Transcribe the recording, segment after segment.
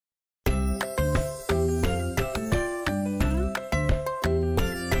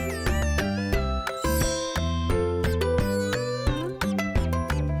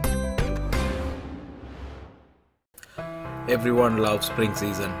Everyone loves spring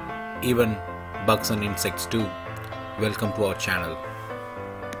season, even bugs and insects too. Welcome to our channel.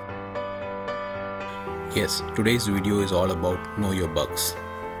 Yes, today's video is all about Know Your Bugs.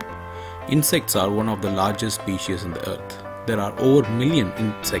 Insects are one of the largest species on the earth. There are over a million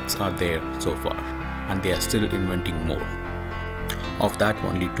insects are there so far, and they are still inventing more. Of that,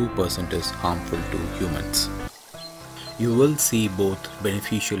 only 2% is harmful to humans. You will see both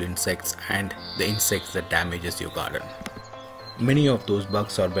beneficial insects and the insects that damages your garden. Many of those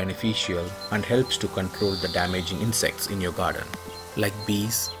bugs are beneficial and helps to control the damaging insects in your garden, like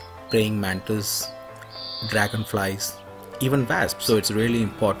bees, praying mantis, dragonflies, even wasps. So it's really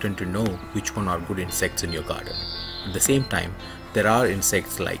important to know which one are good insects in your garden. At the same time, there are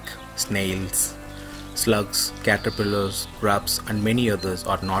insects like snails, slugs, caterpillars, grubs, and many others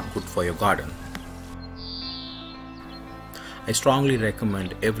are not good for your garden. I strongly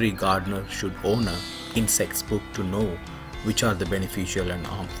recommend every gardener should own an insects book to know which are the beneficial and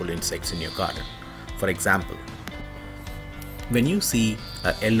harmful insects in your garden. For example, when you see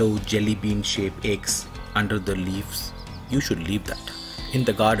a yellow jelly bean shaped eggs under the leaves, you should leave that in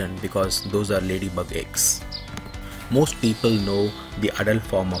the garden because those are ladybug eggs. Most people know the adult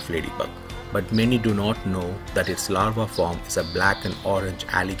form of ladybug, but many do not know that its larva form is a black and orange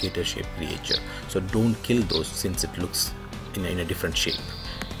alligator shaped creature. So don't kill those since it looks in a different shape.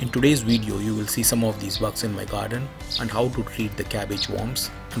 In today's video, you will see some of these bugs in my garden and how to treat the cabbage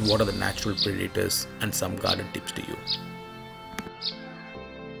worms and what are the natural predators and some garden tips to you.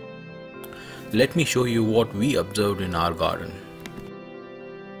 Let me show you what we observed in our garden.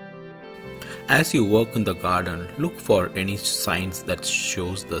 As you work in the garden, look for any signs that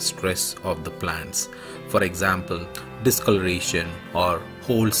shows the stress of the plants. For example, discoloration or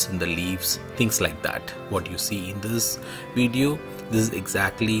holes in the leaves, things like that. What you see in this video, this is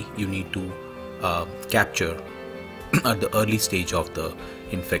exactly you need to capture at the early stage of the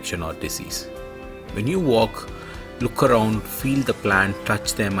infection or disease. When you walk, look around, feel the plant,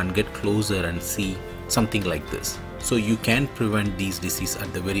 touch them and get closer and see something like this. So you can prevent these diseases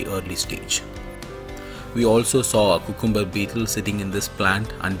at the very early stage. We also saw a cucumber beetle sitting in this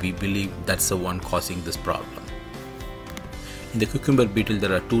plant and we believe that's the one causing this problem. In the cucumber beetle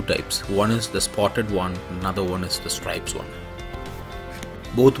there are two types. One is the spotted one, another one is the stripes one.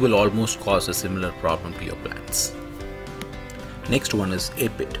 Both will almost cause a similar problem to your plants. Next one is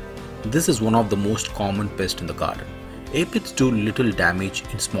aphid. This is one of the most common pests in the garden. Aphids do little damage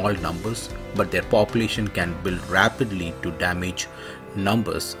in small numbers, but their population can build rapidly to damage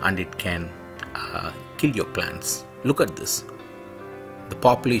numbers and it can kill your plants. Look at this. The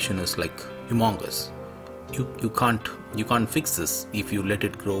population is like humongous. You can't fix this if you let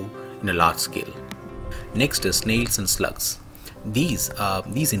it grow in a large scale. Next is snails and slugs. These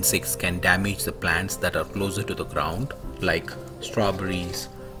insects can damage the plants that are closer to the ground, like strawberries,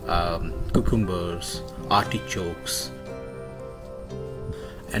 cucumbers, artichokes.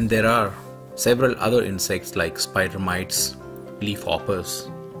 And there are several other insects like spider mites, leaf hoppers,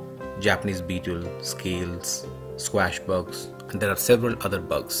 Japanese beetle, scales, squash bugs, and there are several other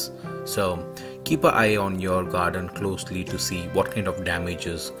bugs. So keep an eye on your garden closely to see what kind of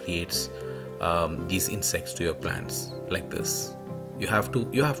damages creates these insects to your plants like this. You have to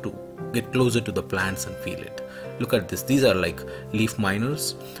get closer to the plants and feel it. Look at this. These are like leaf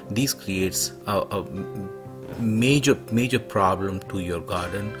miners. These creates a major problem to your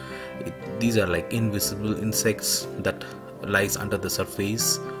garden. These are like invisible insects that lies under the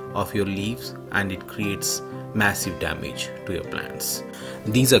surface of your leaves and it creates massive damage to your plants.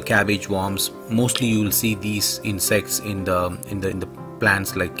 These are cabbage worms. Mostly you will see these insects in the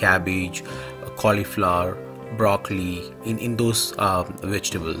plants like cabbage, cauliflower, broccoli, in those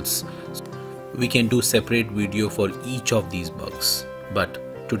vegetables. We can do separate video for each of these bugs,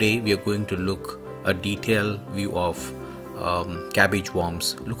 but today we are going to look a detailed view of cabbage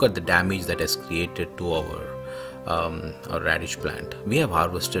worms. Look at the damage that has created to our radish plant. We have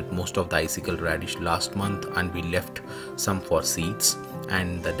harvested most of the icicle radish last month and we left some for seeds,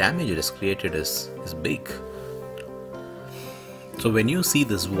 and the damage it has created is big. So when you see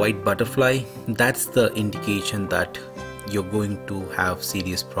this white butterfly, that's the indication that you're going to have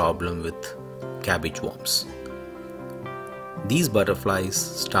serious problem with cabbage worms. These butterflies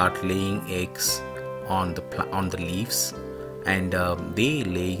start laying eggs on the leaves and they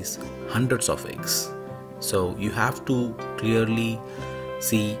lay hundreds of eggs. So you have to clearly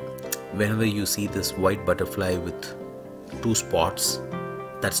see whenever you see this white butterfly with two spots,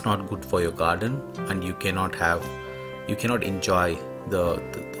 that's not good for your garden and you cannot enjoy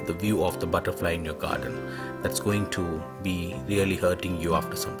the view of the butterfly in your garden. That's going to be really hurting you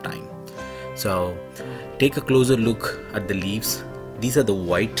after some time. So take a closer look at the leaves. These are the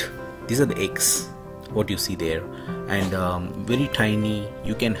white, these are the eggs, what you see there, and very tiny.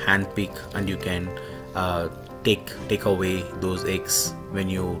 You can hand pick and you can take away those eggs when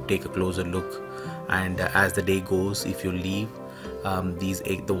you take a closer look. And as the day goes, if you leave,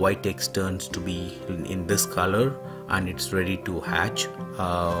 the white eggs turns to be in this color, and it's ready to hatch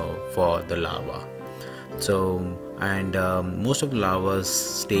for the larva. So, and most of the larvae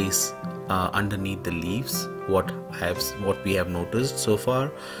stays underneath the leaves, what we have noticed so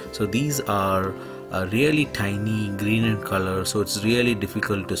far. So these are really tiny, green in color, so it's really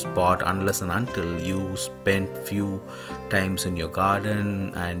difficult to spot unless and until you spend few times in your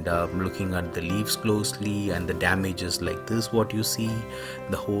garden and looking at the leaves closely, and the damages like this, what you see,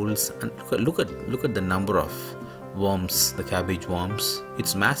 the holes, and look at the number of worms, the cabbage worms.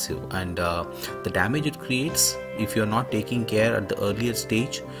 It's massive, and the damage it creates if you're not taking care at the earlier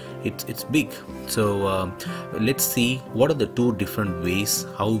stage, it's big. So let's see what are the two different ways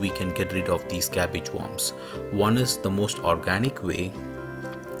how we can get rid of these cabbage worms. One is the most organic way.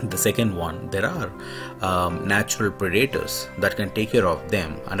 The second one, there are natural predators that can take care of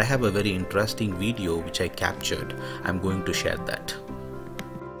them, and I have a very interesting video which I captured. I'm going to share that.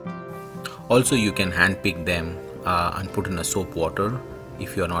 Also, you can hand pick them and put in a soap water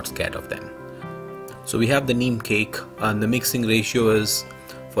if you are not scared of them. So we have the neem cake, and the mixing ratio is,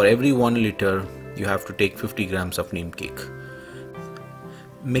 for every 1 liter you have to take 50 grams of neem cake.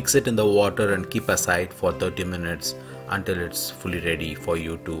 Mix it in the water and keep aside for 30 minutes until it's fully ready for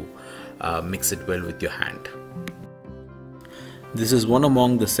you to mix it well with your hand. This is one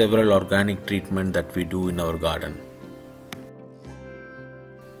among the several organic treatments that we do in our garden.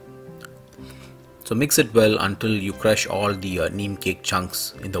 So mix it well until you crush all the neem cake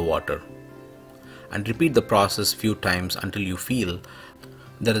chunks in the water, and repeat the process few times until you feel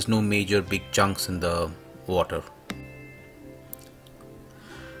there is no major big chunks in the water,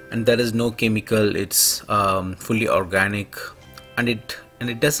 and there is no chemical. It's fully organic, and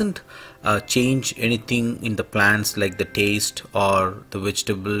it doesn't change anything in the plants, like the taste, or the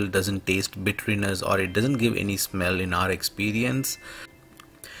vegetable doesn't taste bitterness, or it doesn't give any smell in our experience.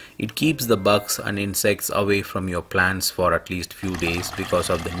 It keeps the bugs and insects away from your plants for at least few days because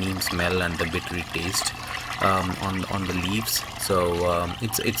of the neem smell and the bitter taste on the leaves. So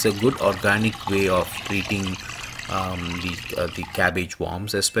it's a good organic way of treating the cabbage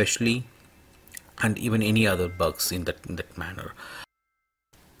worms especially, and even any other bugs in that manner.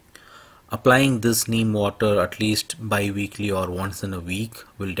 Applying this neem water at least bi-weekly or once in a week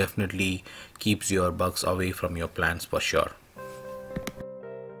will definitely keeps your bugs away from your plants for sure.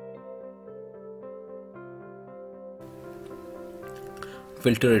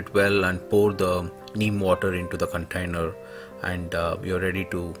 Filter it well and pour the neem water into the container, and you're ready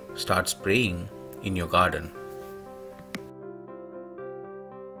to start spraying in your garden.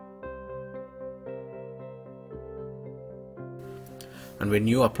 And when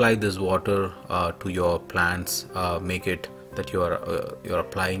you apply this water to your plants, make it that you're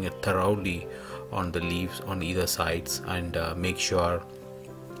applying it thoroughly on the leaves on either sides, and make sure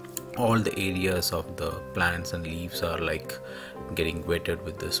all the areas of the plants and leaves are like getting wetted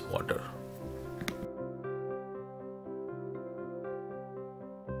with this water.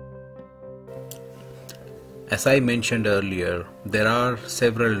 As I mentioned earlier, there are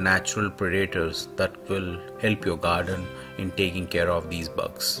several natural predators that will help your garden in taking care of these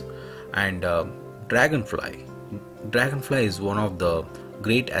bugs. And dragonfly is one of the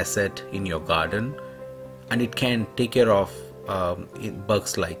great asset in your garden, and it can take care of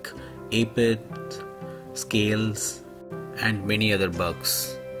bugs like aphids, scales, and many other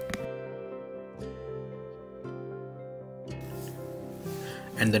bugs.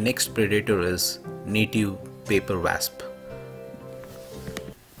 And the next predator is native paper wasp.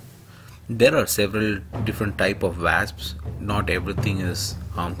 There are several different type of wasps. Not everything is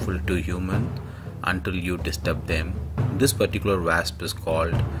harmful to human until you disturb them. This particular wasp is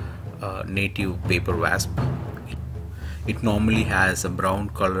called native paper wasp. It normally has a brown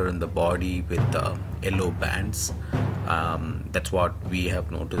color in the body with yellow bands. That's what we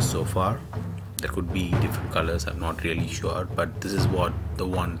have noticed so far. There could be different colors, I'm not really sure, but this is what the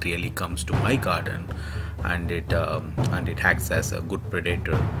one really comes to my garden, and it acts as a good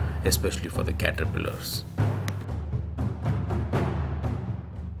predator, especially for the caterpillars.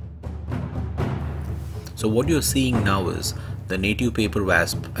 So what you're seeing now is the native paper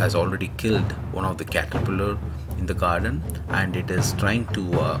wasp has already killed one of the caterpillar in the garden, and it is trying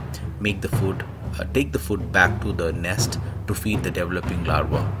to make the food, take the food back to the nest to feed the developing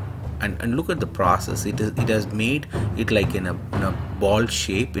larva. And look at the process. It has made it like in a ball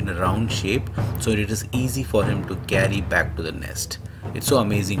shape, in a round shape, so it is easy for him to carry back to the nest. It's so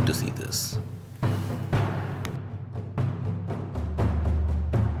amazing to see this.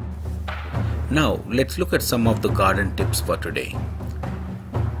 Now let's look at some of the garden tips for today.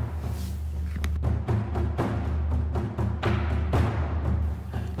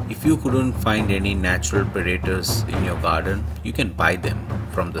 If you couldn't find any natural predators in your garden, you can buy them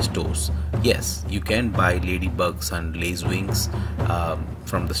from the stores. Yes, you can buy ladybugs and lacewings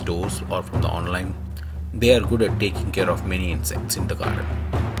from the stores or from the online. They are good at taking care of many insects in the garden.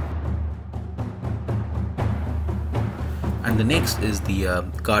 And the next is the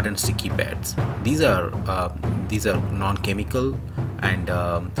garden sticky pads. These are non-chemical, and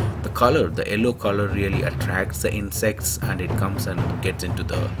the color, the yellow color, really attracts the insects, and it comes and gets into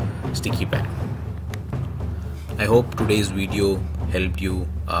the sticky pad. I hope today's video helped you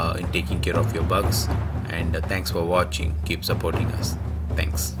in taking care of your bugs, and thanks for watching. Keep supporting us.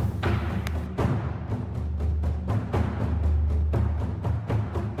 Thanks.